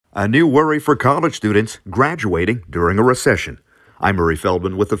A new worry for college students graduating during a recession. I'm Murray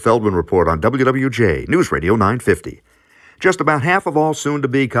Feldman with the Feldman Report on WWJ News Radio 950. Just about half of all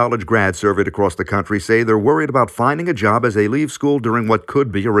soon-to-be college grads surveyed across the country say they're worried about finding a job as they leave school during what could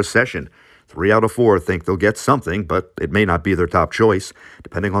be a recession. 3 out of 4 think they'll get something, but it may not be their top choice.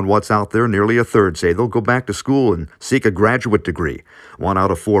 Depending on what's out there, nearly a third say they'll go back to school and seek a graduate degree. 1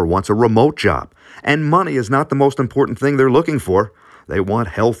 out of 4 wants a remote job. And money is not the most important thing they're looking for. They want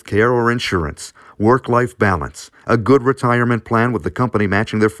health care or insurance, work-life balance, a good retirement plan with the company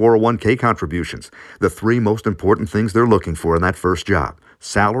matching their 401k contributions. The 3 most important things they're looking for in that first job.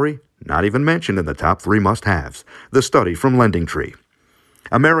 Salary, not even mentioned in the top 3 must-haves. The study from LendingTree.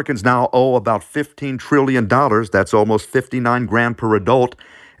 Americans now owe about $15 trillion. That's almost 59 grand per adult,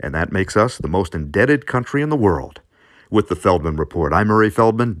 and that makes us the most indebted country in the world. With the Feldman Report, I'm Murray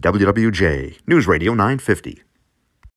Feldman, WWJ News Radio 950.